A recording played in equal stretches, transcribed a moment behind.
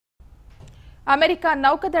America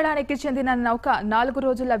నౌకాదళానికి చెందిన నౌక 4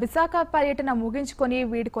 రోజుల విశాఖ పర్యటన ముగించుకొని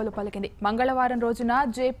వీడ్కోలు పలికింది. మంగళవారం రోజున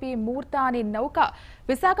జేపీ మూర్త అనే నౌక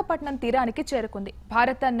విశాఖపట్నం తీరానికి చేరుకుంది.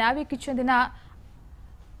 భారత నేవీకి చెందిన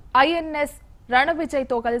ఐఎన్ఎస్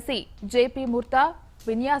రణవిజయ్తో కలిసి జేపీ మూర్త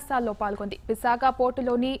విన్యాసాల్లో పాల్గొంది. విశాఖ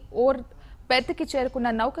పోర్టులోని ఓర్ పెర్త్కి చేరుకున్న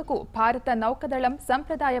నౌకకు భారత నౌకాదళం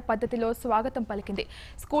సంప్రదాయ పద్ధతిలో స్వాగతం పలికింది.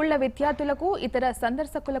 స్కూళ్ల విద్యార్థులకు, ఇతర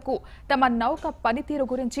సందర్శకులకు తమ నౌక పనితీరు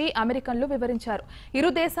గురించి అమెరికన్లు వివరించారు. ఇరు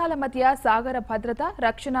దేశాల మధ్య సాగర భద్రత,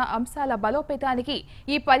 రక్షణ అంశాల బలోపేతానికి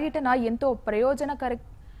ఈ పర్యటన ఎంతో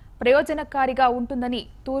ప్రయోజనకారిగా ఉంటుందని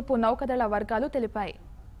తూర్పు నౌకాదళ వర్గాలు తెలిపాయి.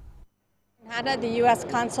 The U.S.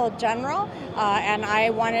 Consul General, and I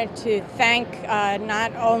wanted to thank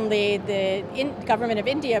not only the government of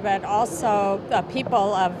India but also the people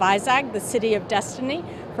of Vizag, the city of destiny,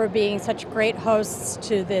 for being such great hosts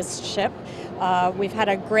to this ship. We've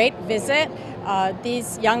had a great visit. These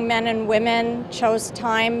young men and women chose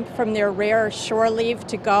time from their rare shore leave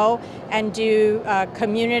to go and do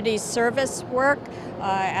community service work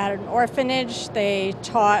at an orphanage. They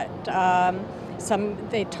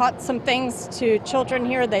taught some things to children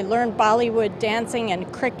here. They learned Bollywood dancing and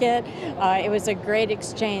cricket. It was a great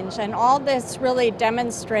exchange. And all this really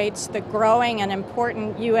demonstrates the growing and important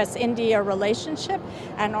U.S.-India relationship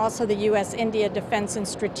and also the U.S.-India defense and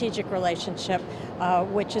strategic relationship,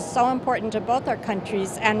 which is so important to both our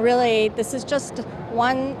countries. And really, this is just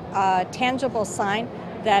one tangible sign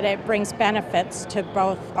that it brings benefits to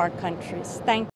both our countries. Thank you.